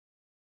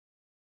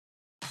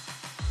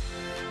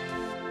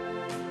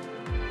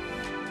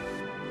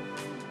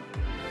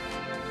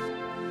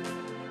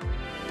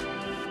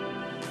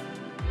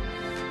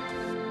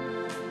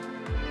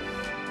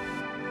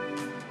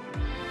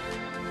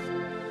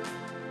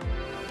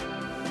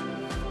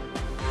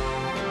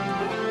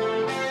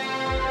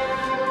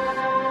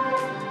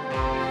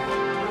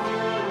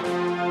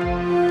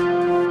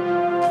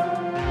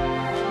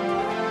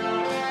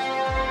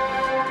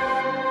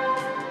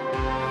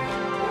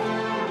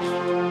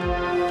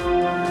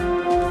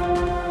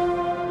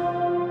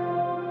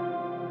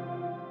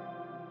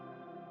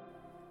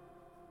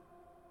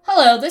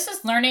Hello, this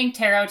is Learning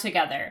Tarot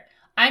Together.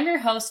 I'm your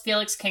host,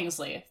 Felix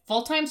Kingsley,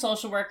 full-time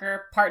social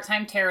worker,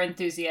 part-time tarot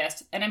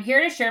enthusiast, and I'm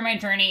here to share my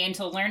journey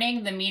into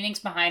learning the meanings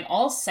behind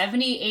all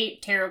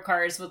 78 tarot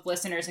cards with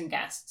listeners and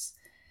guests.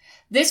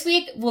 This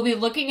week, we'll be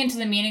looking into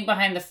the meaning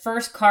behind the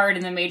first card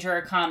in the Major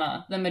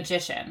Arcana, the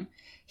Magician.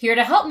 Here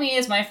to help me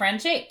is my friend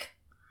Jake.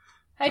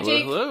 Hi,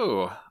 Jake.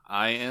 Hello.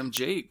 I am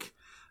Jake,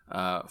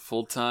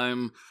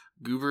 full-time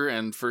goober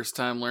and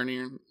first-time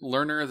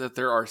learner that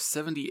there are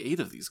 78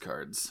 of these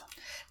cards.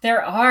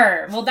 There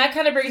are. Well, that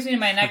kind of brings me to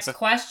my next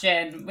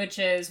question, which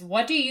is,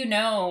 what do you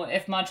know,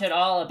 if much at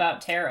all, about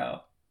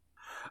tarot?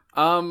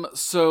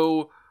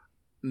 So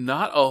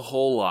not a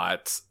whole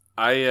lot.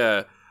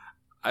 My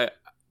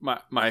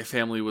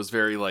family was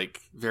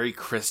very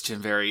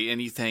Christian, very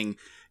anything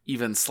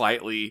even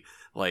slightly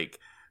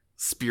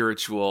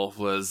spiritual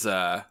was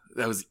that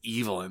was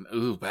evil and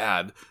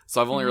bad.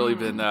 So I've only really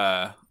been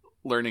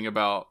learning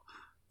about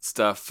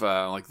stuff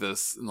like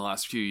this in the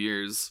last few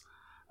years.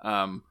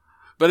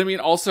 But I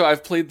mean, also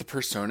I've played the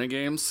Persona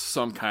games,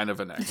 so I'm kind of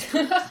an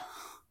expert.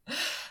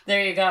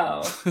 There you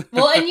go.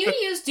 Well, and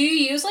do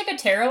you use like a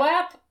tarot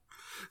app?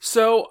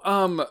 So,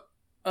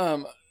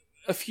 a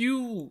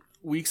few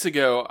weeks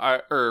ago,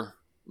 or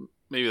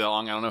maybe that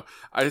long, I don't know.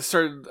 I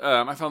started.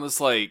 I found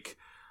this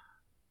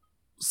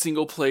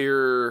single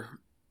player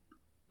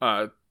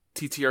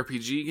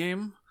TTRPG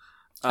game.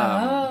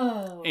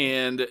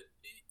 And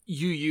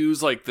you use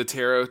the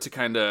tarot to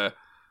kind of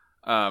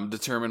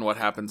determine what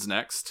happens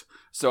next.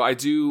 So I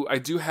do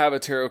have a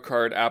tarot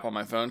card app on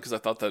my phone because I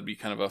thought that'd be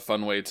kind of a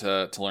fun way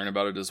to learn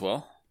about it as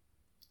well.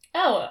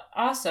 Oh,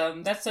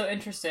 awesome. That's so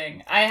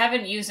interesting. I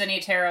haven't used any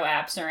tarot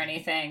apps or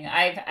anything.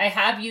 I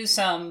have used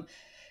some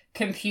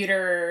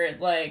computer,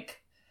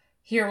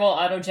 here will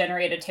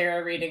auto-generate a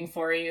tarot reading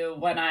for you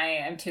when I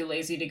am too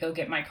lazy to go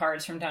get my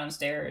cards from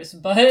downstairs.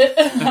 But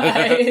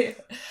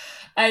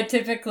I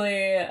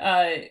typically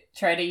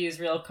try to use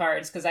real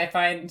cards because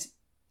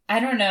I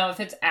don't know if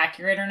it's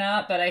accurate or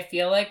not, but I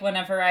feel like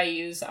whenever I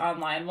use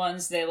online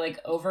ones, they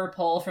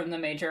overpull from the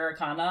Major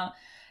Arcana,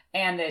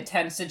 and it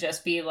tends to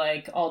just be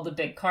all the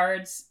big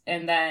cards,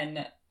 and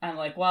then I'm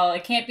like, well,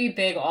 it can't be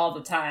big all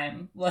the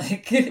time.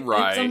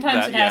 Right.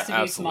 Sometimes it has to be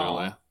absolutely.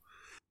 small.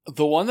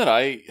 The one that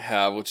I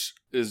have, which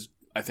is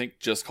I think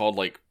just called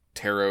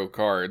tarot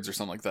cards or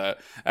something like that,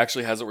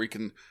 actually has it where you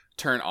can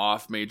turn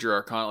off Major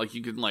Arcana.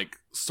 You can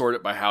sort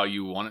it by how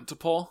you want it to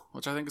pull,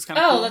 which I think is kind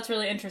of cool. Oh, that's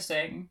really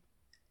interesting.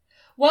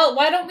 Well,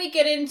 why don't we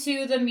get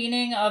into the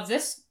meaning of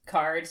this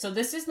card? So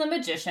this is the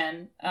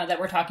Magician that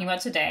we're talking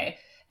about today.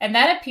 And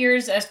that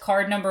appears as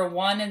card number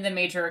 1 in the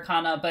Major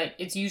Arcana, but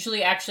it's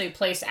usually actually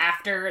placed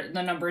after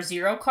the number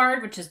 0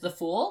 card, which is the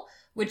Fool,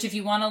 which if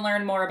you want to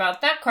learn more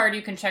about that card,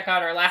 you can check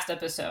out our last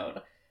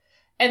episode.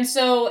 And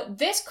so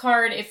this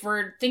card, if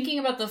we're thinking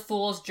about the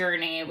Fool's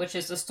journey, which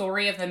is the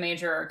story of the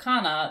Major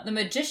Arcana, the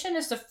Magician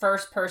is the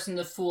first person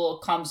the Fool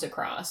comes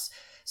across.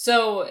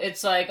 So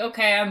it's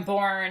okay, I'm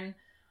born,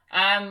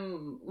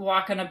 I'm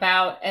walking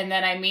about, and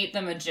then I meet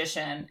the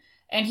Magician.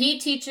 And he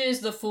teaches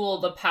the Fool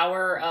the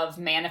power of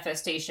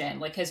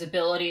manifestation, his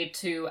ability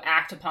to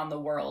act upon the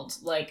world.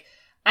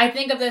 I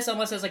think of this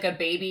almost as a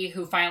baby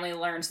who finally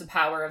learns the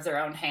power of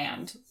their own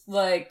hand.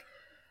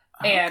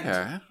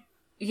 And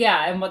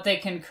what they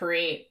can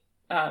create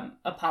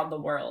upon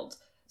the world.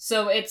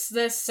 So it's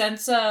this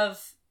sense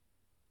of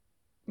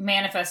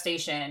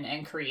manifestation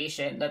and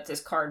creation that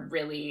this card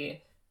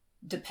really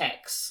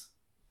depicts.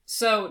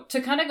 So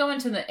to kind of go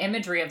into the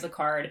imagery of the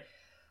card,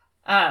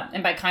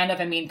 and by kind of,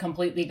 I mean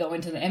completely go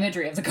into the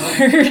imagery of the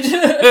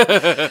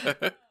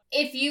card.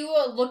 If you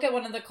look at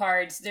one of the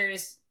cards,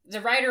 there's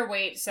the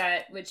Rider-Waite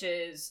set, which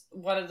is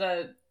one of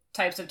the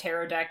types of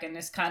tarot deck and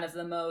is kind of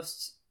the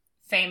most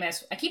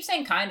famous. I keep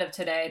saying kind of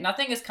today.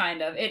 Nothing is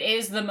kind of. It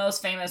is the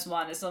most famous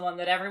one. It's the one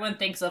that everyone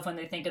thinks of when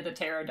they think of the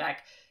tarot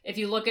deck. If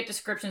you look at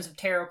descriptions of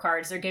tarot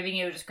cards, they're giving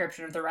you a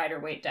description of the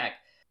Rider-Waite deck.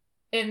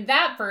 In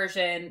that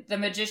version, the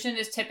Magician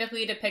is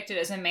typically depicted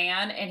as a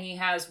man, and he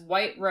has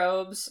white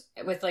robes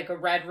with a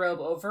red robe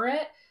over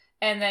it.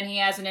 And then he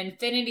has an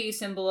infinity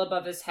symbol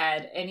above his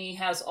head, and he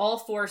has all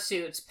 4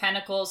 suits,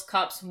 pentacles,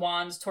 cups,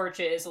 wands,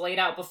 torches, laid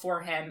out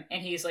before him.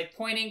 And he's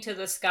pointing to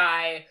the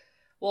sky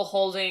while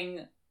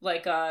holding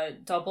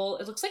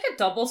it looks like a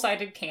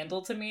double-sided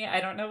candle to me. I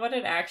don't know what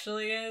it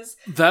actually is.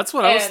 That's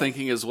what I was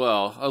thinking as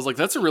well. I was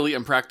that's a really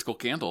impractical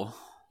candle.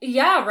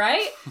 Yeah,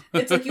 right?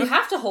 It's you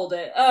have to hold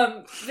it.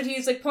 But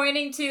he's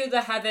pointing to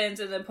the heavens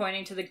and then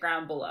pointing to the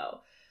ground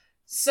below.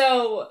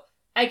 So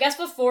I guess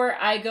before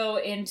I go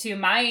into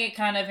my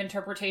kind of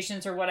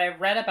interpretations or what I've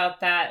read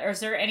about that, is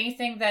there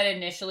anything that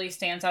initially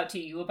stands out to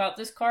you about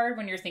this card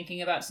when you're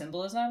thinking about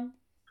symbolism?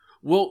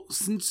 Well,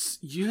 since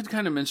you had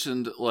kind of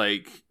mentioned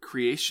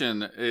creation,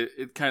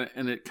 that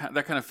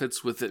kind of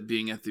fits with it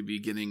being at the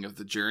beginning of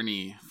the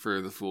journey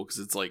for the Fool, because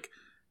it's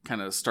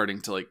kind of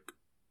starting to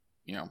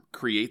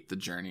create the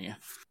journey.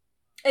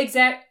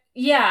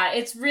 Yeah,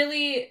 it's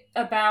really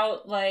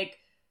about like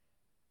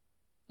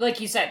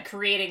you said,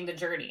 creating the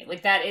journey.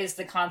 Like, that is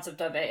the concept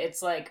of it.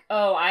 It's like,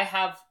 oh, I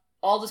have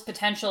all this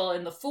potential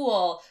in the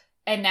Fool,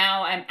 and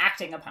now I'm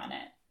acting upon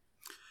it.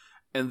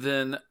 And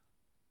then,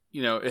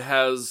 it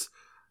has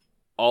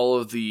all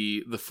of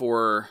the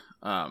four,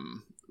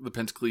 the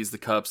pentacles, the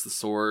cups, the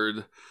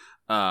sword.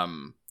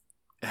 It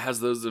has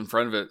those in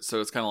front of it, so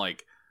it's kind of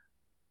like,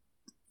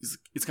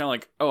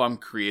 oh, I'm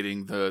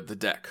creating the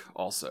deck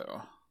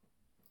also.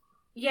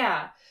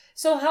 Yeah.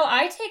 So how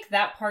I take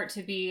that part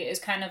to be is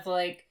kind of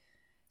like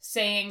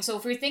saying, so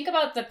if we think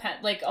about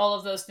like all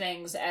of those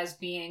things as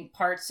being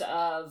parts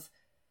of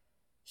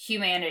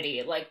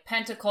humanity, like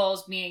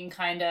pentacles being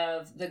kind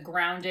of the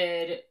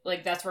grounded,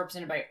 like that's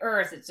represented by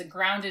earth, it's a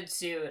grounded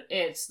suit,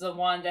 it's the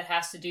one that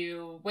has to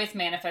do with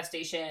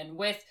manifestation,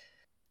 with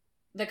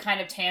the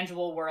kind of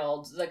tangible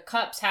world. The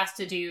cups has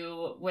to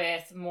do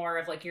with more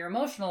of like your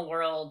emotional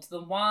world.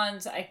 The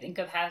wands I think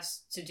of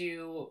has to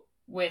do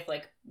with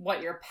like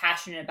what you're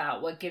passionate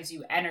about, what gives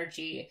you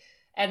energy.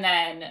 And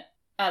then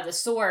the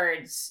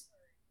swords,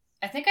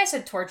 I think I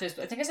said torches,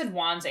 but I think I said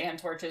wands and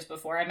torches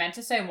before. I meant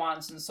to say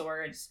wands and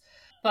swords.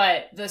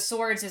 But the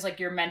swords is like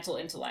your mental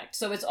intellect.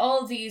 So it's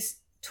all of these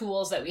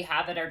tools that we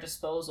have at our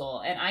disposal.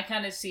 And I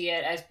kind of see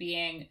it as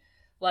being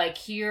like,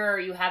 here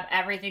you have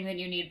everything that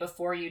you need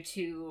before you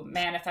to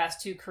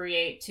manifest, to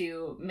create,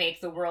 to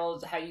make the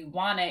world how you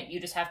want it.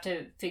 You just have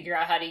to figure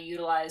out how to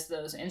utilize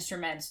those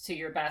instruments to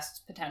your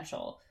best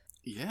potential.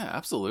 Yeah,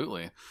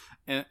 absolutely.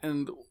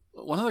 And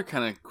one other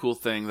kind of cool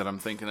thing that I'm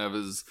thinking of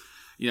is,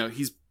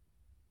 he's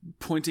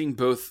pointing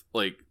both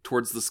like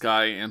towards the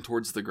sky and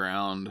towards the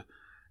ground.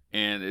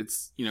 And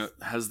it's,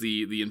 has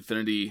the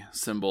infinity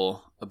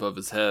symbol above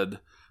his head.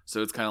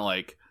 So it's kind of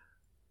like,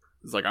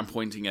 I'm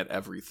pointing at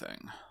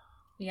everything.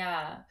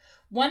 Yeah.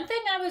 One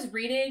thing I was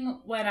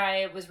reading when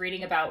I was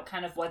reading about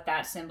kind of what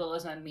that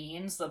symbolism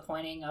means, the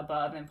pointing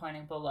above and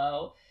pointing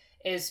below,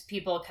 is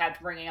people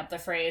kept bringing up the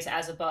phrase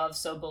as above,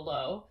 so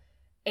below.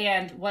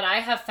 And what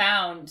I have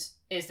found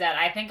is that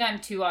I think I'm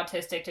too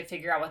autistic to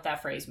figure out what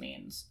that phrase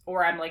means.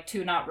 Or I'm like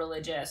too not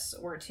religious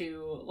or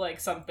too like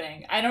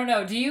something. I don't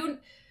know.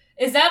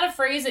 Is that a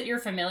phrase that you're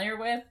familiar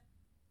with?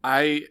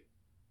 I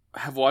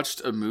have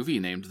watched a movie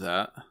named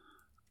that.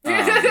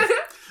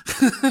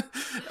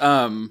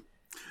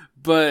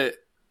 But,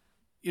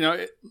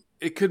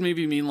 it could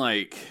maybe mean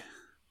like,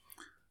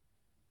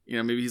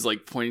 maybe he's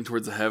like pointing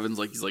towards the heavens,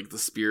 like he's like the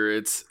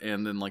spirits,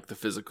 and then like the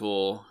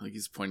physical, like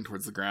he's pointing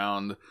towards the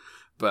ground.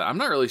 But I'm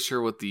not really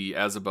sure what the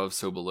as above,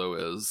 so below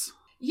is.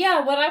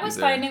 Yeah, what I was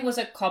finding was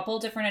a couple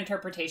different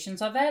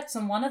interpretations of it.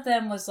 So one of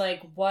them was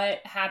like, what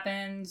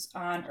happens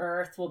on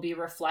Earth will be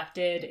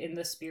reflected in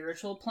the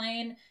spiritual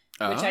plane,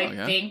 which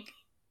I think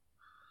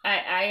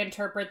I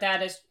interpret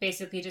that as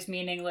basically just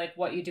meaning like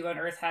what you do on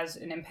Earth has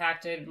an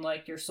impact in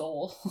like your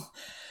soul.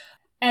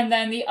 And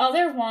then the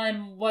other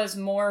one was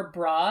more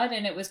broad,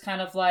 and it was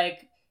kind of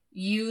like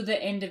you,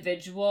 the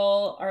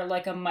individual, are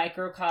like a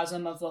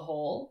microcosm of the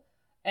whole,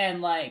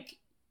 and like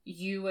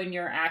you and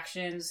your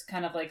actions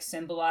kind of like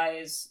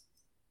symbolize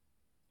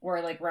or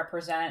like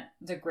represent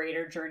the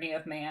greater journey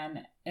of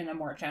man in a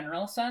more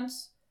general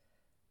sense.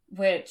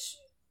 Which,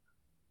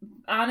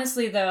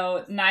 honestly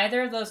though,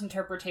 neither of those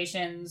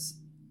interpretations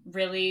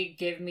really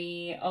give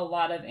me a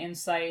lot of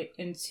insight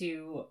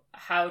into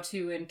how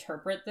to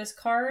interpret this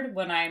card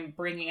when I'm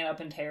bringing it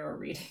up in tarot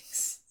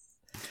readings.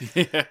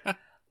 Yeah.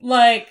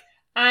 Like,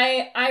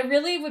 I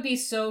really would be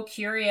so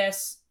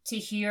curious to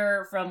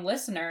hear from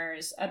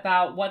listeners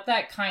about what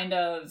that kind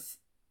of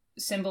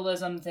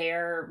symbolism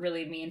there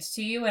really means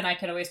to you. And I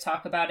could always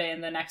talk about it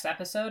in the next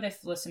episode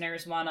if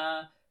listeners want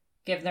to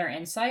give their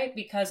insight,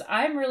 because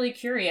I'm really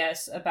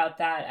curious about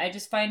that. I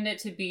just find it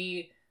to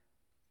be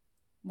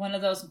one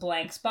of those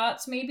blank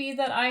spots maybe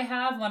that I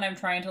have when I'm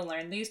trying to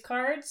learn these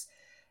cards,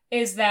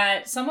 is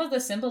that some of the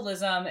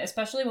symbolism,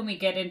 especially when we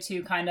get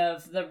into kind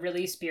of the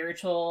really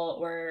spiritual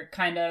or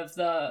kind of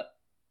the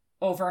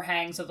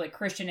overhangs of like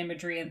Christian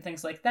imagery and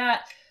things like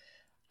that,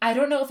 I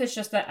don't know if it's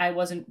just that I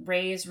wasn't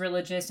raised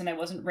religious and I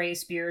wasn't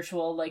raised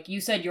spiritual. Like you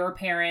said, your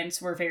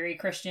parents were very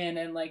Christian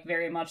and like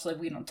very much like,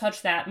 we don't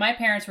touch that. My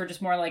parents were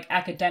just more like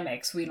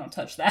academics. We don't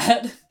touch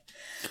that.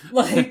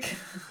 like,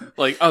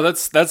 oh,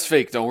 that's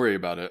fake. Don't worry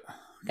about it.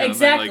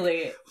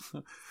 Exactly.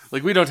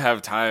 Like, we don't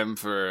have time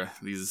for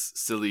these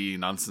silly,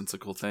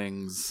 nonsensical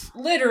things.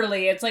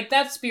 Literally, it's like,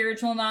 that's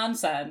spiritual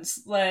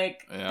nonsense.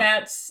 Like,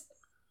 yeah.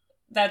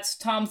 that's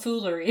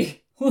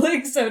tomfoolery,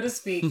 like, so to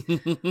speak.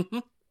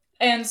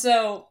 And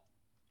so,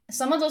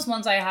 some of those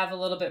ones I have a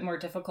little bit more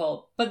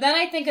difficult. But then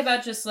I think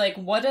about just, like,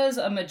 what does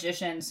a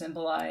magician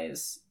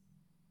symbolize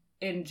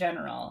in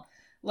general?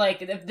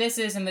 Like, if this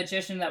is a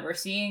magician that we're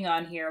seeing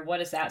on here, what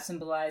does that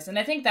symbolize? And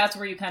I think that's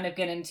where you kind of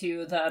get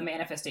into the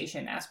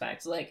manifestation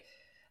aspect. Like,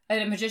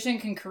 a magician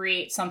can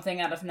create something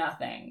out of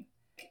nothing.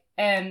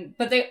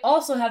 But they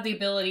also have the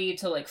ability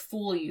to, like,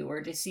 fool you or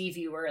deceive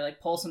you or,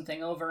 like, pull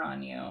something over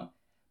on you.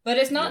 But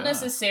it's not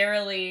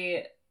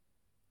necessarily,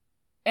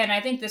 and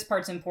I think this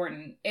part's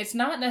important, it's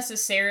not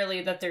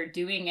necessarily that they're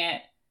doing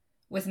it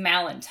with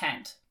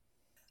malintent.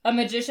 A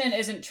magician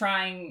isn't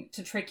trying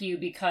to trick you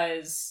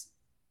because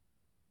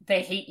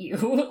they hate you.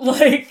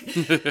 Like,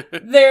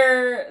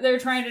 they're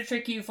trying to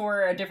trick you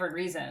for a different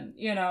reason,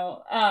 you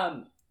know?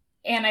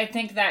 And I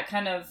think that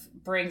kind of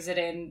brings it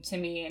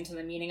into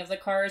the meaning of the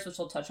cards, which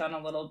we'll touch on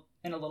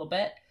in a little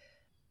bit.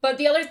 But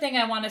the other thing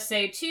I want to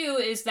say, too,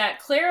 is that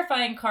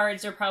clarifying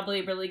cards are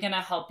probably really going to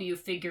help you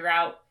figure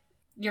out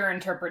your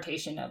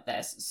interpretation of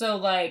this. So,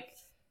 like,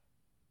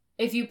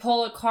 if you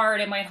pull a card,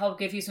 it might help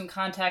give you some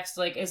context.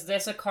 Like, is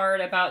this a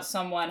card about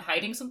someone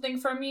hiding something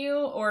from you?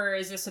 Or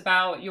is this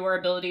about your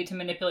ability to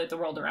manipulate the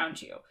world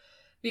around you?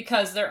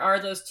 Because there are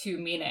those two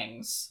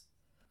meanings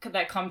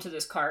that come to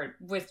this card,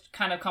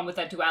 come with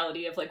that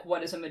duality of, like,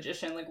 what is a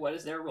magician? Like, what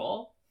is their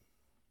role?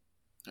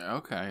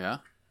 Okay, yeah.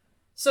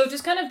 So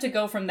just kind of to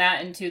go from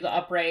that into the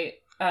upright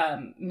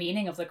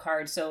meaning of the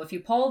card. So if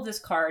you pull this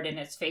card and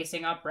it's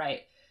facing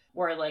upright,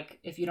 or like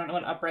if you don't know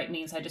what upright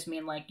means, I just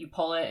mean like you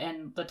pull it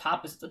and the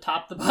top is at the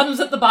top, the bottom's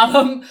at the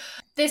bottom.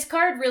 This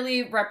card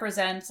really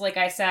represents, like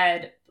I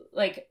said,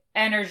 like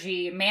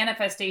energy,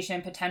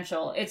 manifestation,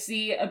 potential. It's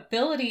the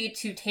ability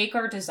to take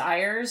our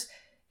desires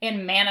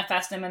and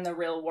manifest them in the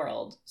real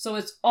world. So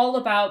it's all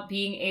about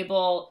being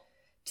able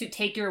to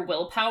take your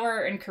willpower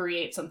and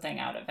create something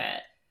out of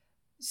it.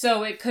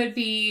 So it could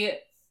be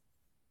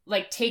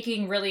like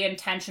taking really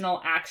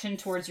intentional action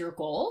towards your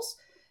goals.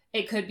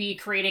 It could be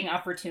creating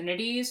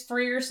opportunities for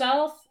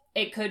yourself.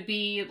 It could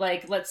be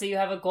like, let's say you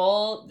have a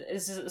goal.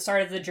 This is the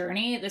start of the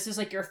journey. This is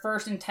like your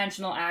first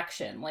intentional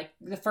action, like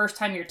the first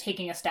time you're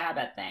taking a stab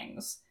at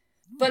things.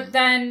 But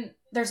then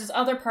there's this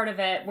other part of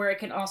it where it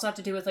can also have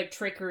to do with like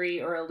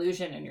trickery or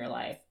illusion in your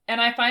life.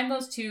 And I find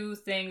those two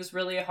things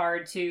really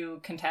hard to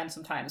contend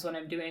sometimes when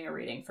I'm doing a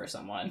reading for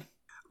someone.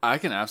 I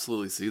can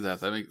absolutely see that.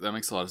 That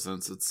makes a lot of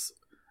sense.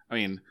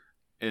 And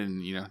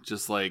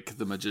just like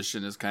the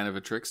magician is kind of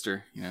a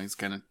trickster. You know, he's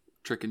kind of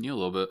tricking you a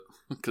little bit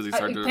because he's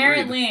hard to read.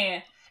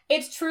 Apparently,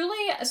 it's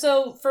truly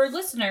so. For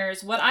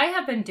listeners, what I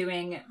have been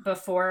doing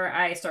before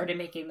I started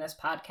making this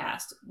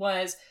podcast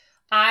was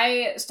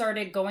I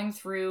started going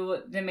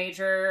through the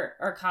major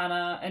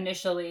arcana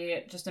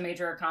initially, just the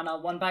major arcana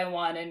one by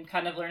one, and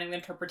kind of learning the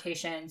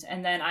interpretations.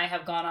 And then I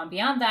have gone on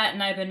beyond that,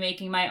 and I've been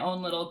making my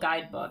own little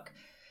guidebook.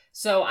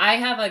 So I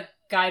have a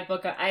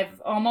guidebook.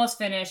 I've almost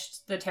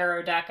finished the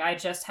tarot deck. I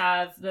just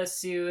have the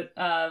suit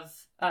of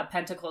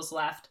Pentacles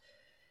left.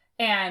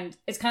 And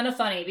it's kind of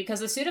funny because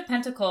the suit of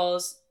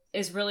Pentacles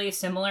is really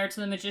similar to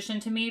the Magician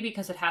to me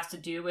because it has to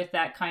do with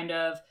that kind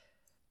of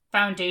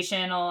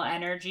foundational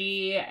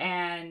energy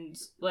and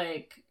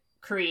like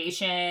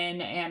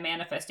creation and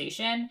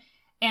manifestation.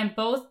 And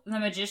both the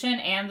Magician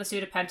and the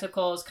suit of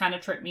Pentacles kind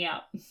of trip me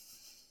up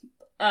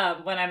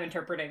when I'm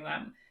interpreting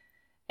them.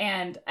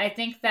 And I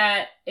think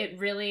that it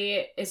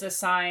really is a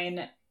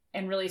sign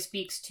and really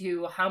speaks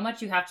to how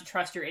much you have to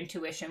trust your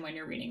intuition when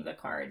you're reading the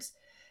cards.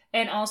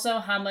 And also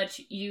how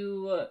much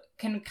you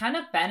can kind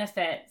of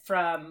benefit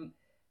from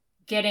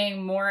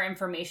getting more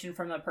information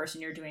from the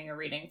person you're doing a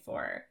reading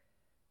for.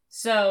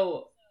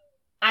 So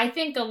I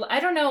think,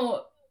 I don't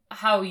know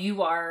how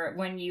you are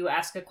when you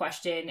ask a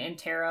question in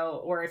tarot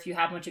or if you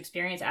have much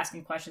experience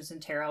asking questions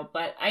in tarot,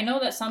 but I know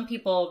that some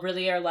people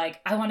really are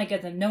like, I want to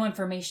give them no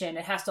information.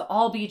 It has to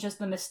all be just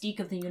the mystique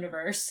of the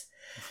universe.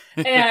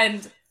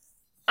 And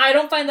I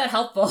don't find that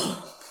helpful.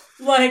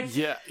 Like,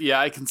 yeah,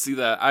 I can see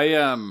that.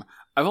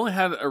 I've only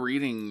had a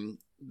reading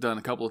done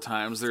a couple of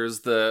times.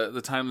 There's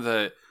the time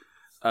that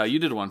you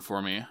did one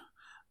for me.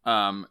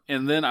 And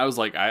then I was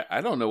like,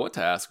 I don't know what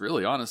to ask,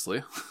 really,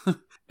 honestly.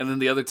 And then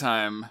the other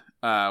time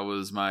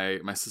was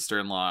my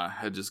sister-in-law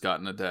had just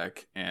gotten a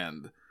deck,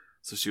 and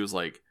so she was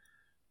like,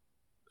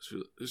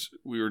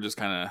 we were just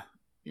kind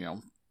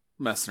of,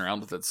 messing around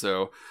with it.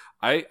 So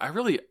I'm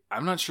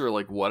not sure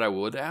like what I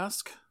would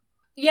ask.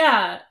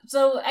 Yeah.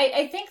 So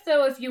I think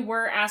though, if you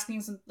were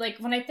asking some, like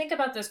when I think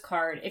about this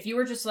card, if you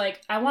were just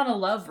like, I want a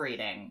love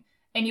reading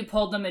and you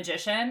pulled the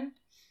Magician,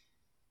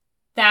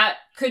 that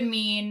could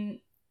mean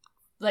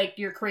like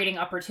you're creating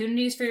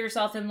opportunities for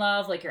yourself in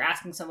love, like you're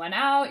asking someone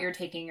out, you're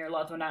taking your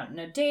loved one out on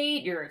a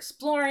date, you're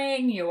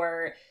exploring,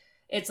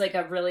 it's like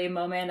a really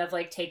moment of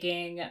like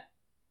taking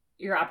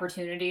your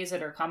opportunities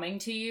that are coming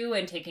to you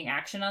and taking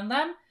action on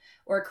them,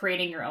 or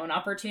creating your own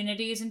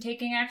opportunities and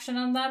taking action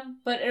on them.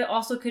 But it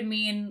also could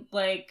mean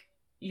like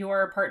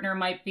your partner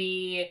might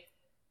be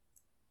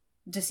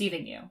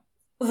deceiving you.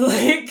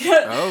 Like,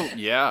 oh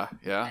yeah.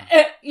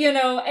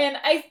 And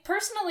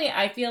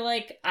I feel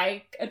like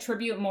I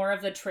attribute more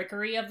of the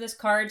trickery of this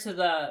card to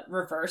the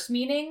reverse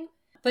meaning,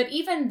 but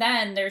even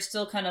then there's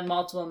still kind of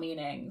multiple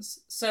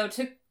meanings. So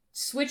to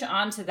switch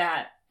on to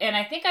that, and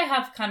I think I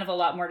have kind of a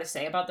lot more to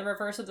say about the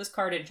reverse of this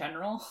card in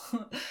general.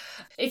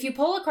 If you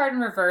pull a card in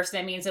reverse,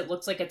 that means it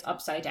looks like it's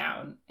upside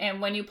down. And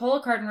when you pull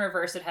a card in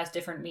reverse, it has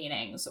different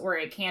meanings, or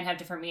it can have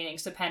different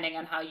meanings depending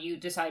on how you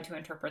decide to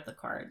interpret the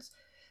cards.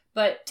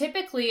 But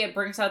typically it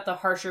brings out the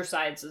harsher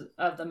sides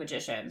of the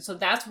Magician. So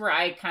that's where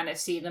I kind of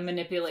see the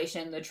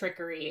manipulation, the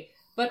trickery.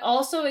 But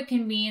also it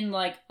can mean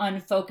like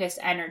unfocused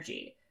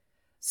energy.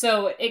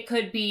 So it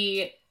could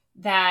be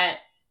that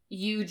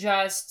you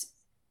just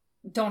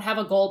don't have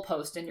a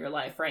goalpost in your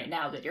life right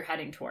now that you're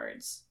heading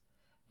towards.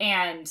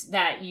 and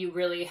that you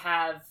really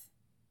have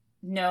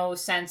no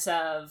sense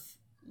of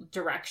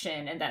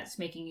direction, and that's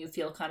making you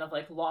feel kind of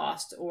like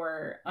lost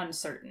or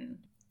uncertain.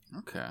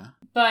 Okay.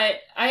 But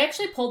I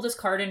actually pulled this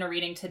card in a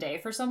reading today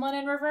for someone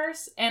in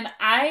reverse, and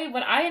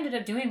what I ended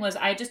up doing was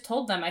I just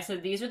told them, I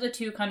said, these are the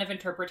two kind of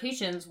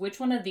interpretations. Which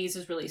one of these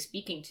is really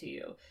speaking to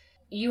you?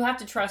 You have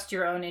to trust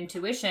your own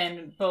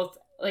intuition, both,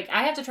 like,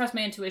 I have to trust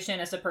my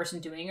intuition as the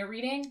person doing a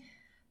reading,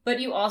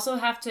 but you also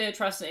have to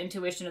trust the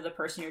intuition of the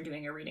person you're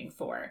doing a reading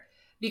for,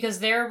 because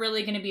they're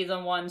really going to be the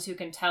ones who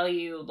can tell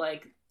you,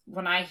 like,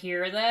 when I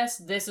hear this,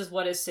 this is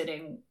what is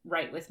sitting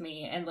right with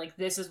me, and like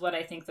this is what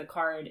I think the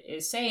card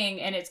is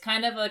saying. And it's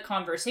kind of a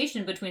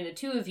conversation between the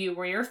two of you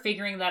where you're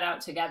figuring that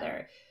out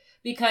together,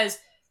 because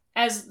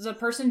as the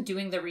person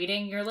doing the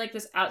reading, you're like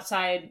this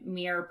outside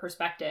mirror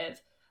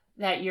perspective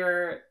that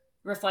you're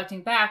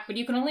reflecting back, but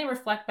you can only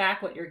reflect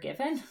back what you're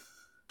given.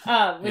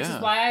 Which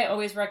is why I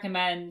always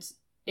recommend,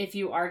 if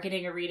you are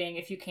getting a reading,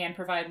 if you can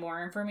provide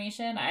more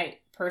information, I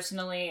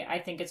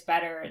think it's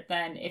better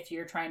than if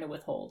you're trying to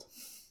withhold.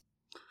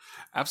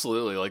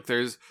 Absolutely. Like,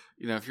 there's,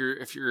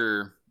 if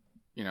you're,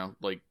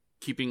 like,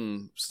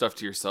 keeping stuff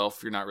to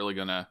yourself, you're not really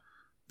going to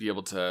be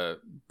able to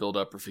build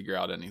up or figure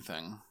out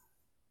anything.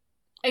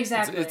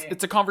 Exactly.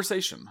 It's a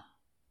conversation.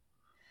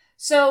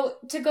 So,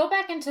 to go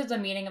back into the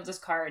meaning of this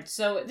card,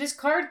 so this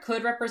card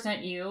could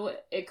represent you,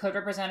 it could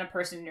represent a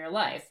person in your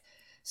life.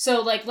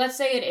 So, like, let's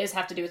say it is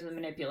have to do with the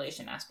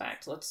manipulation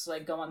aspect. Let's,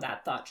 like, go on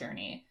that thought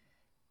journey.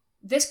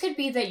 This could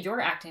be that you're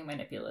acting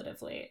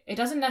manipulatively. It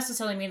doesn't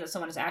necessarily mean that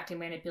someone is acting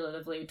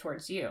manipulatively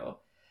towards you.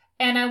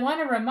 And I want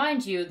to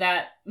remind you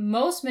that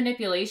most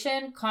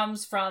manipulation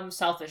comes from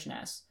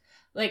selfishness.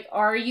 Like,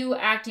 are you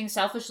acting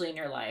selfishly in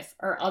your life?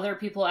 Are other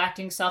people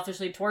acting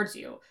selfishly towards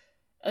you?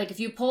 Like, if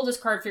you pull this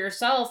card for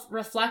yourself,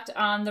 reflect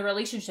on the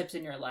relationships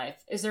in your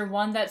life. Is there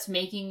one that's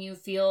making you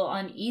feel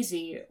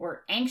uneasy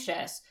or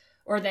anxious,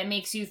 or that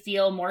makes you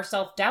feel more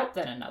self-doubt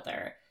than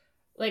another?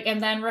 Like,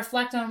 and then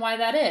reflect on why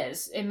that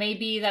is. It may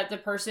be that the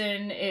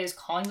person is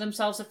calling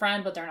themselves a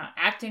friend, but they're not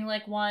acting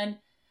like one.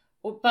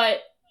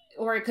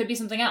 Or it could be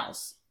something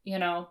else,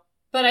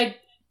 But I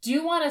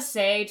do want to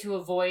say, to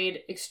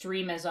avoid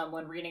extremism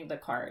when reading the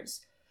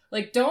cards.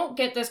 Like, don't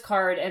get this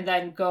card and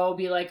then go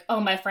be like, oh,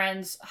 my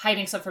friend's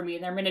hiding stuff from me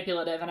and they're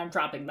manipulative and I'm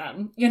dropping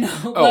them,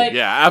 Oh, like,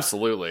 yeah,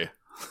 absolutely.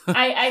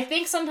 I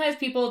think sometimes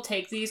people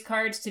take these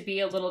cards to be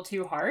a little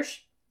too harsh.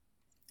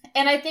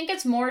 And I think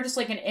it's more just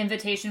like an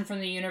invitation from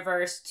the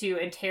universe to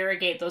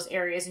interrogate those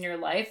areas in your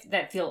life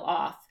that feel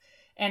off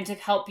and to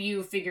help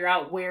you figure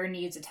out where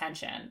needs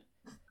attention.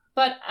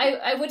 But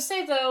I would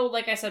say, though,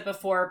 like I said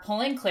before,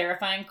 pulling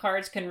clarifying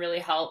cards can really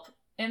help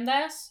in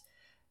this.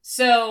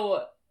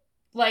 So,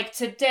 like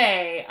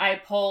today, I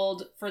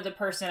pulled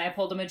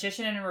the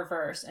Magician in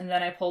reverse, and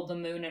then I pulled the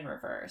Moon in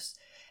reverse.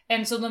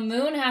 And so the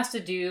Moon has to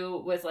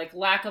do with, like,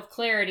 lack of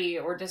clarity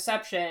or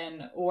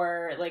deception,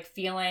 or, like,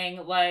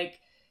 feeling like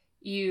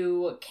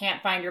you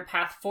can't find your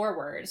path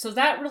forward. So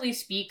that really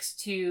speaks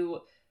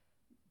to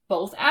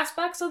both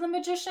aspects of the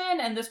Magician,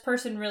 and this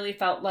person really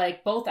felt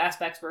like both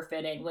aspects were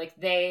fitting. Like,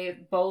 they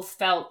both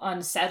felt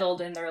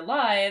unsettled in their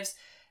lives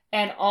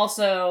and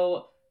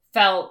also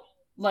felt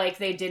like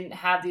they didn't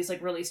have these,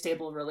 like, really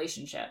stable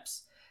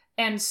relationships.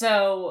 And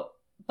so,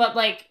 but,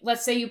 like,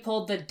 let's say you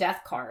pulled the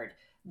Death card.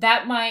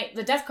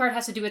 The Death card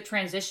has to do with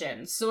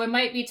transitions. So it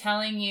might be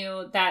telling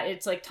you that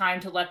it's, like, time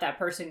to let that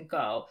person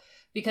go.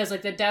 Because,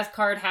 like, the Death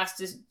card has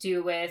to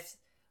do with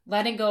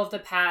letting go of the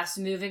past,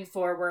 moving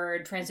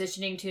forward,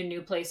 transitioning to a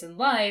new place in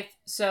life.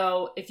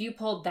 So if you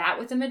pulled that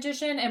with the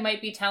Magician, it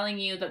might be telling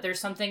you that there's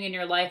something in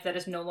your life that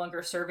is no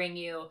longer serving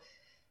you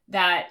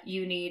that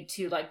you need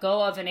to let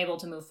go of and able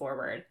to move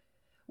forward.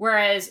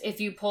 Whereas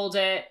if you pulled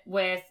it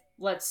with,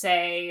 let's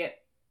say,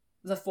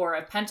 the Four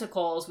of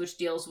Pentacles, which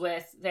deals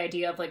with the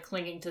idea of, like,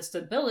 clinging to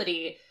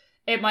stability,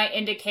 it might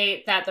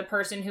indicate that the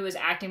person who is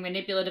acting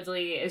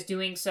manipulatively is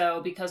doing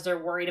so because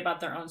they're worried about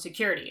their own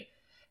security.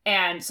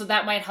 And so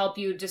that might help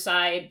you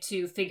decide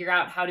to figure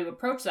out how to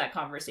approach that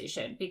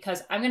conversation.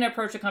 Because I'm going to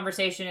approach a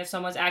conversation if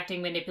someone's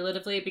acting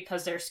manipulatively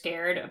because they're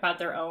scared about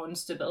their own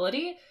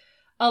stability,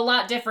 a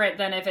lot different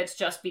than if it's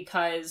just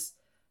because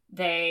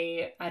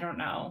they, I don't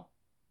know,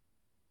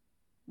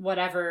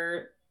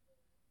 whatever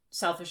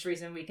selfish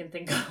reason we can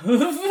think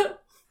of.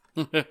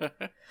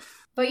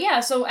 But yeah,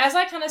 so as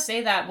I kind of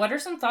say that, what are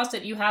some thoughts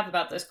that you have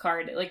about this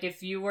card? Like,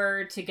 if you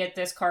were to get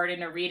this card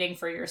in a reading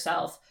for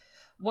yourself,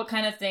 what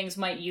kind of things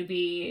might you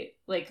be,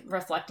 like,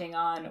 reflecting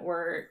on,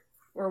 or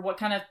what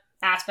kind of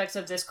aspects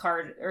of this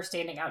card are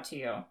standing out to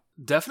you?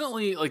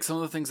 Definitely, like, some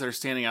of the things that are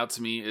standing out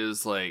to me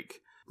is,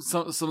 like,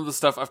 some of the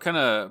stuff I've kind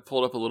of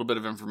pulled up a little bit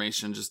of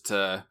information just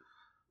to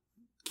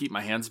keep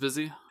my hands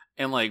busy.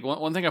 And, like,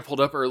 one thing I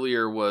pulled up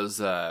earlier was,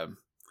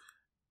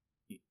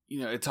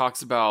 it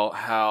talks about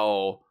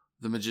how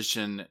the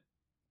Magician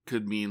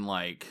could mean,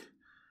 like,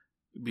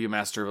 be a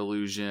master of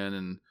illusion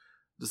and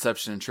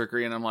deception and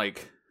trickery. And I'm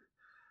like,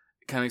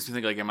 it kind of makes me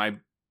think, like,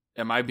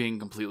 am I being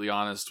completely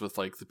honest with,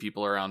 like, the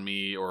people around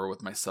me or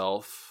with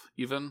myself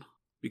even?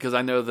 Because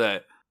I know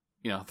that,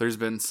 there's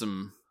been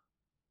some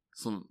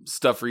some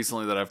stuff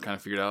recently that I've kind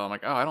of figured out. I'm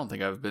like, oh, I don't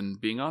think I've been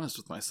being honest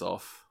with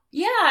myself.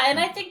 Yeah, and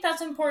I think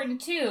that's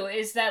important too,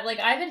 is that, like,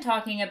 I've been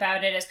talking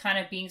about it as kind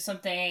of being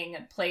something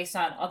placed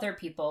on other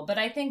people, but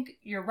I think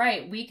you're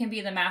right. We can be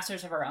the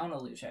masters of our own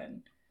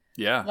illusion.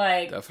 Yeah,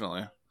 like,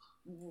 definitely.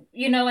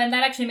 You know, and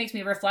that actually makes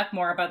me reflect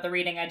more about the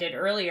reading I did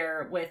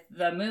earlier with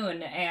the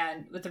moon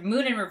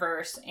in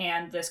reverse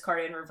and this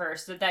card in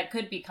reverse, that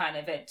could be kind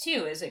of it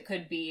too, is it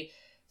could be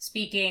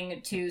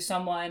speaking to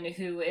someone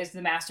who is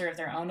the master of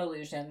their own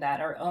illusion, that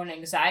our own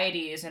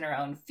anxieties and our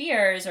own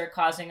fears are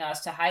causing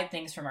us to hide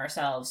things from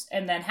ourselves.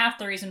 And then half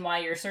the reason why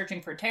you're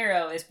searching for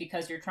tarot is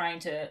because you're trying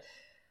to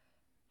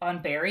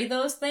unbury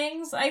those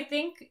things, I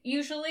think,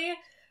 usually.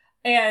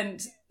 And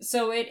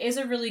so it is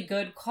a really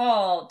good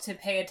call to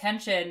pay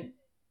attention,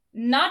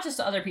 not just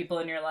to other people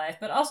in your life,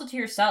 but also to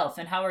yourself,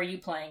 and how are you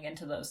playing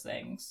into those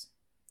things.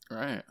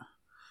 Right.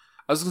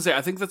 I was gonna say,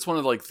 I think that's one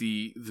of like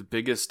the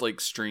biggest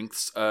like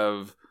strengths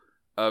of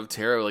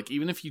tarot. Like,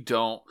 even if you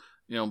don't,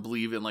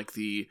 believe in like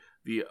the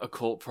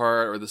occult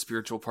part or the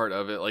spiritual part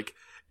of it, like,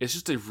 it's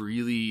just a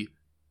really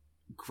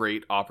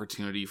great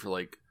opportunity for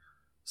like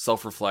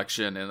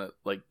self-reflection and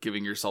like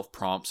giving yourself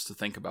prompts to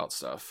think about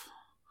stuff.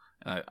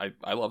 And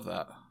I love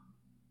that.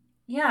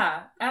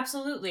 Yeah,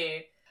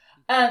 absolutely.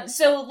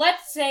 So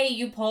let's say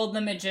you pulled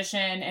the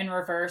Magician in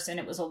reverse and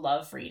it was a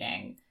love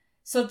reading.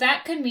 So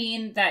that could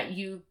mean that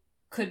you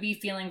could be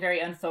feeling very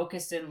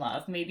unfocused in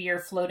love. Maybe you're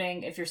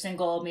floating, if you're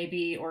single,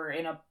 maybe, or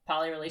in a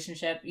poly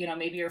relationship,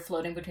 maybe you're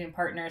floating between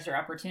partners or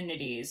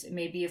opportunities.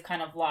 Maybe you've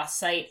kind of lost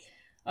sight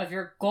of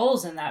your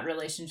goals in that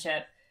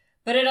relationship.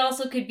 But it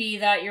also could be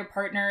that your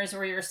partners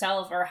or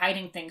yourself are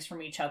hiding things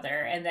from each other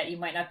and that you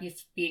might not be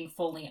being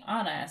fully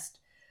honest.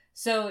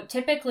 So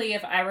typically,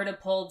 if I were to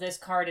pull this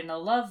card in a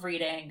love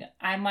reading,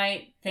 I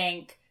might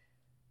think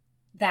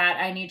that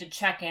I need to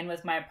check in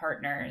with my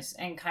partners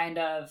and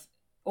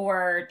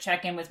or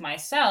check in with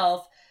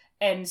myself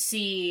and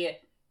see,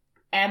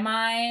 are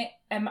my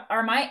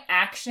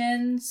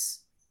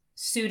actions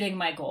suiting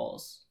my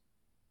goals?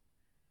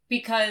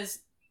 Because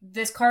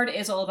this card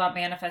is all about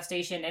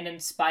manifestation and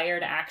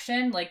inspired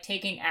action, like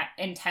taking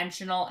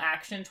intentional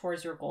action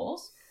towards your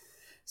goals.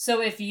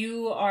 So if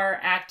you are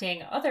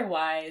acting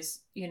otherwise,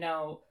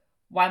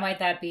 why might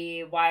that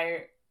be?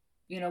 Why,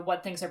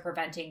 what things are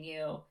preventing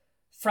you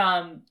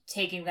from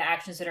taking the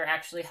actions that are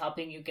actually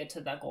helping you get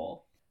to the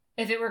goal?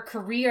 If it were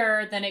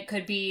career, then it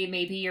could be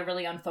maybe you're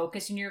really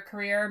unfocused in your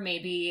career.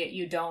 Maybe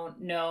you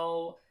don't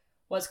know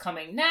what's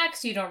coming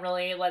next. You don't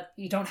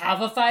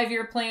have a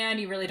 5-year plan.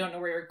 You really don't know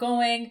where you're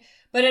going.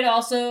 But it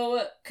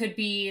also could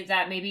be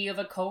that maybe you have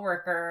a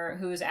coworker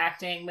who's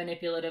acting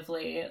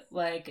manipulatively.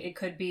 Like, it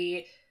could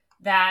be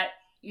that,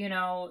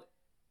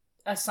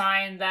 a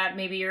sign that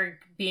maybe you're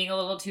being a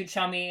little too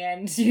chummy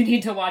and you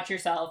need to watch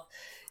yourself.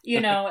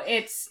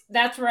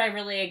 That's where I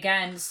really,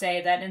 again,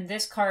 say that in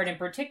this card in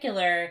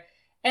particular,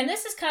 and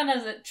this is kind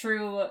of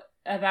true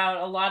about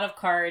a lot of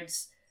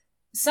cards,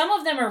 some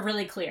of them are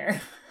really clear,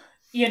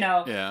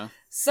 Yeah.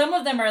 Some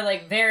of them are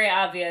like very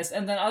obvious,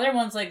 and then other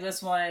ones like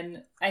this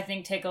one, I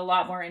think, take a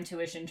lot more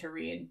intuition to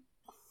read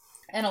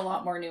and a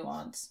lot more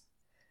nuance.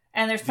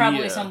 And there's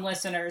probably some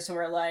listeners who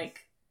are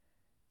like,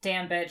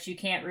 damn, bitch, you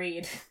can't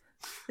read.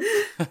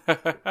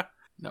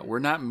 No, we're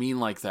not mean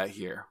like that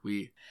here.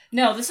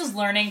 No, this is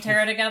learning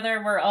tarot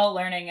together. We're all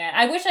learning it.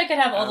 I wish I could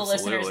have all the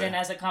listeners in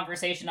as a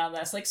conversation on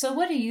this. Like, so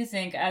what do you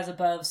think as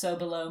above, so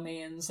below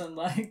means? And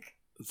like...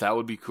 That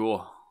would be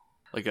cool.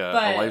 Like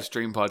a live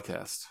stream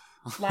podcast.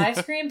 Live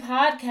stream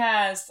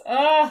podcast.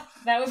 Oh,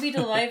 that would be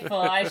delightful.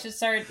 I should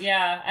start...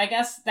 Yeah, I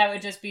guess that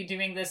would just be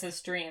doing this as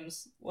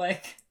streams.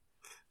 Like...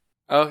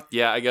 Oh,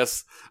 yeah, I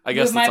guess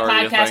that's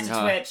already a thing, my podcast to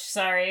huh? Twitch,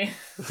 sorry.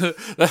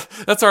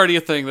 That's already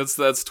a thing.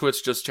 That's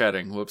Twitch just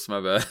chatting. Whoops, my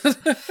bad.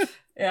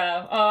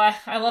 Yeah. Oh,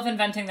 I love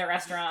inventing the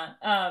restaurant.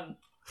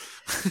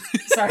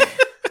 Sorry.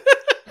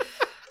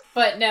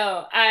 But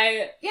no,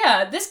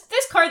 this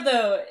card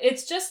though,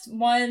 it's just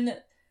one.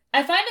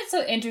 I find it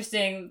so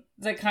interesting,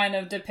 the kind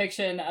of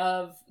depiction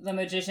of the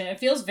magician. It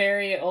feels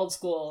very old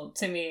school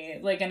to me,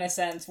 like, in a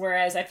sense,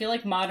 whereas I feel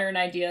like modern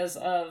ideas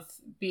of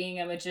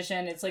being a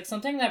magician, it's like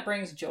something that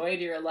brings joy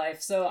to your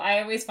life. So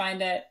I always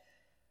find it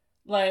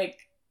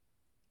like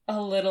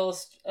a little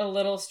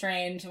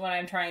strange when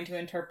I'm trying to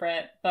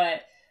interpret,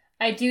 but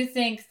I do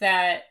think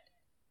that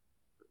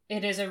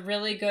it is a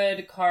really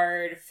good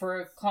card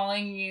for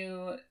calling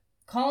you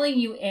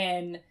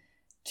in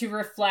to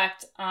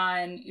reflect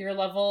on your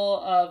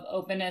level of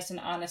openness and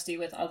honesty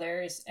with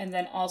others. And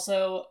then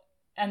also,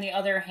 on the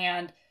other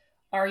hand,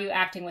 are you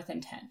acting with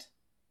intent?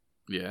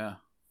 Yeah.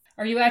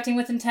 Are you acting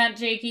with intent,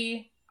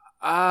 Jakey?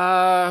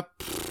 I'm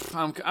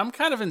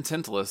kind of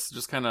intentless,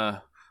 just kind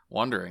of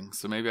wondering.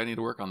 So maybe I need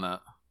to work on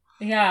that.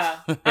 Yeah.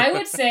 I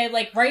would say,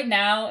 like, right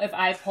now, if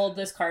I pulled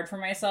this card for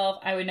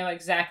myself, I would know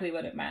exactly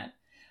what it meant.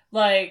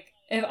 Like,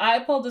 if I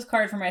pulled this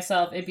card for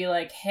myself, it'd be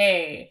like,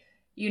 hey,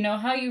 you know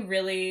how you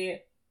really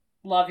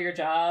love your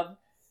job,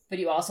 but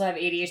you also have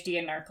ADHD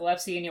and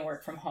narcolepsy and you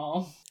work from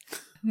home?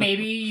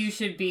 Maybe you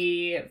should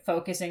be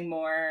focusing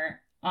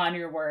more on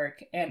your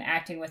work and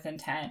acting with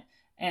intent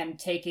and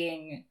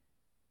taking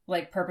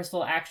like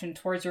purposeful action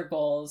towards your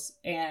goals,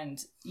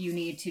 and you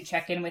need to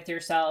check in with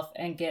yourself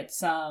and get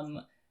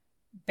some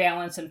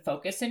balance and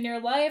focus in your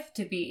life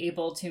to be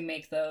able to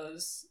make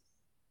those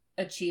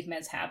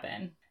achievements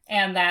happen.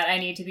 And that I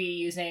need to be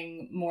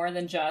using more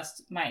than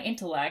just my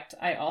intellect.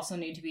 I also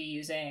need to be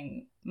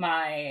using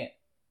my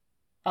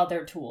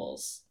other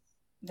tools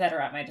that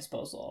are at my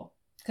disposal.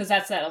 Because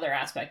that's that other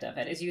aspect of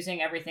it, is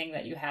using everything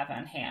that you have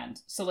on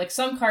hand. So like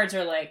some cards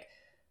are like,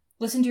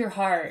 listen to your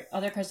heart.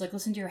 Other cards like,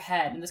 listen to your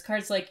head. And this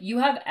card's like, you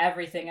have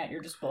everything at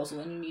your disposal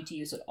and you need to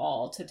use it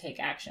all to take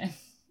action.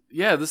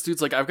 Yeah, this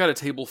dude's like, I've got a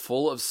table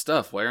full of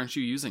stuff. Why aren't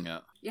you using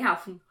it? Yeah.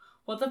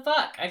 What the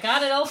fuck? I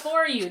got it all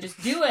for you.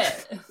 Just do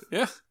it.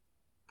 Yeah.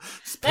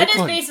 That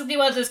is basically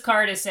what this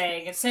card is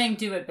saying. It's saying,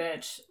 do it,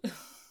 bitch.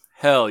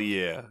 Hell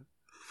yeah.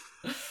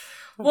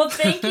 Well,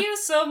 thank you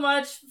so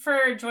much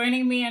for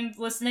joining me and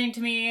listening to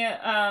me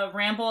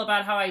ramble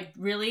about how I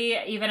really,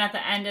 even at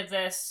the end of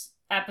this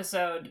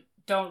episode,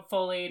 don't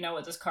fully know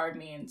what this card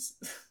means.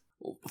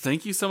 Well,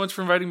 thank you so much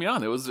for inviting me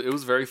on. It was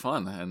very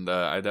fun, and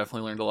I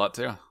definitely learned a lot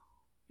too.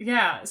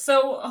 Yeah.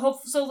 So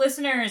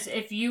listeners,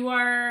 if you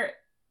are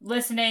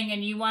listening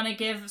and you want to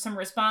give some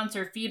response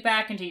or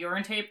feedback into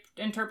your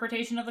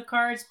interpretation of the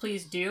cards,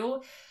 please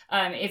do.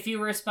 If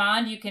you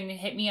respond, you can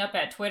hit me up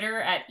at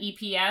Twitter at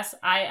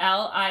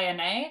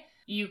EPSILINA.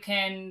 You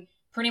can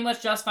pretty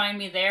much just find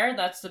me there.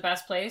 That's the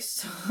best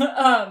place.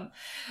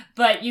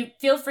 But you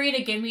feel free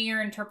to give me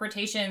your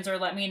interpretations or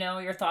let me know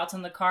your thoughts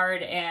on the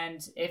card.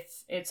 And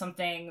if it's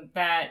something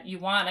that you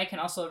want, I can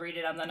also read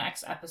it on the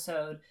next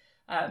episode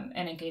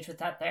and engage with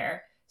that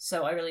there.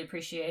 So I really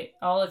appreciate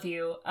all of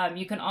you.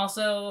 You can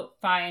also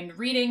find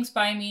readings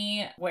by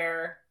me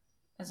where,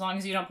 as long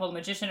as you don't pull the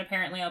magician,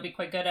 apparently I'll be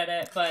quite good at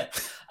it.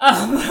 But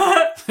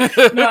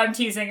no, I'm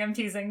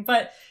teasing.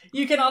 But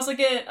you can also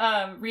get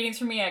readings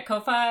from me at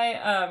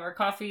Ko-Fi or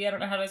Coffee. I don't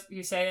know how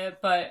you say it,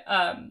 but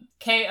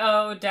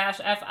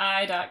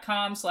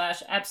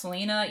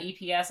ko-fi.com/Epsilina,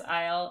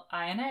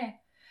 EPSILINA.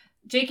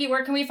 Jakey,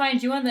 where can we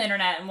find you on the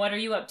internet, and what are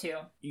you up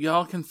to?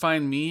 Y'all can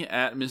find me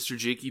at Mr.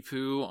 Jakey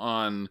Poo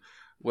on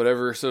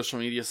whatever social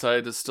media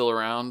site is still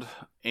around,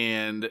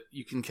 and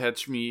you can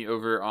catch me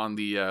over on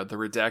the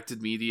Redacted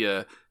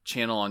Media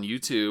channel on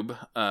YouTube.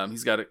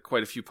 He's got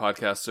quite a few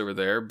podcasts over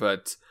there,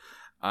 but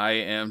I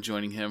am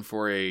joining him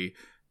for a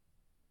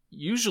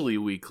usually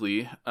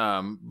weekly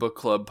book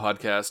club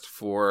podcast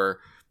for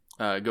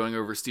going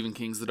over Stephen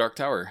King's The Dark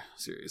Tower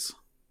series.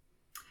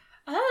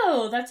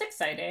 Oh, that's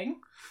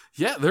exciting.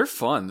 Yeah, they're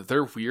fun.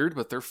 They're weird,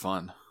 but they're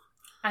fun.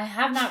 I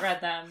have not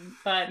read them,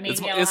 but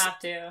maybe I'll have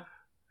to.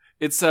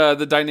 It's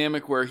the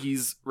dynamic where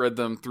he's read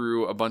them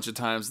through a bunch of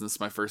times, and this is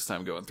my first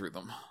time going through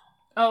them.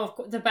 Oh,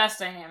 the best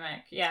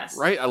dynamic, yes.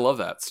 Right? I love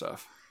that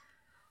stuff.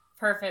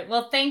 Perfect.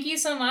 Well, thank you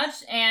so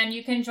much, and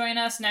you can join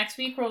us next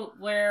week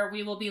where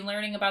we will be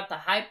learning about the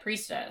High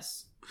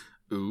Priestess.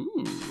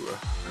 Ooh.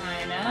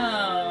 I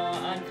know.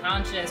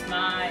 Unconscious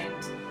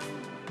mind.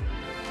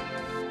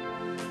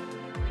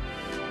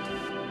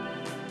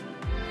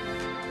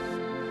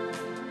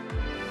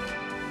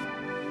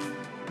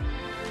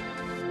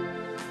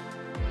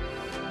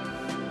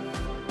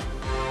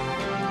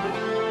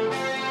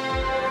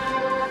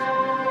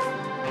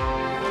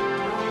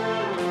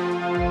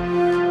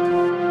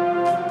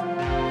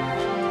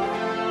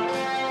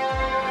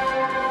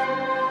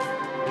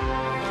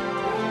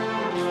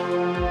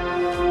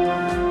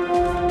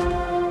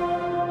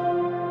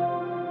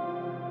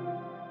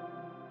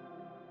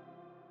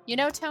 You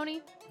know,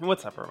 Tony?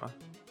 What's up, Roma?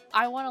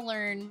 I want to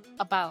learn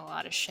about a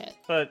lot of shit.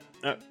 But,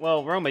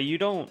 well, Roma, you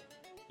don't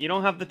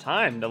have the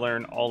time to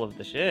learn all of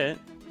the shit.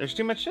 There's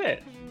too much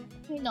shit.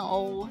 I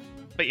know.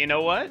 But you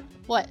know what?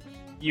 What?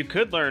 You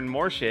could learn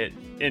more shit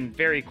in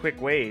very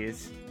quick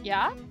ways.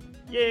 Yeah?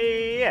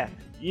 Yeah.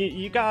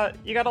 You got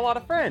a lot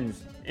of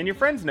friends, and your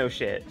friends know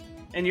shit.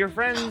 And your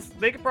friends,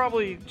 they could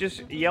probably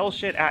just yell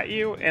shit at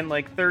you in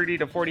like 30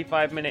 to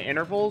 45 minute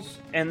intervals,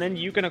 and then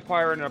you can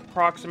acquire an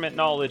approximate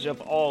knowledge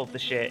of all of the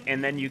shit,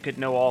 and then you could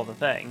know all the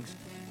things.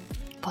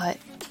 But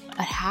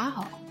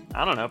how?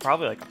 I don't know,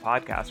 probably like a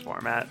podcast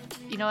format.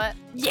 You know what?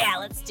 Yeah,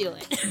 let's do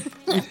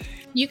it.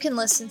 You can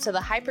listen to the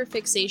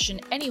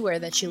Hyperfixation anywhere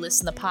that you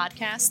listen to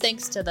podcasts,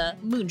 thanks to the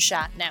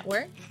Moonshot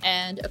Network,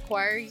 and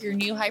acquire your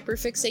new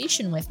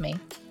Hyperfixation with me.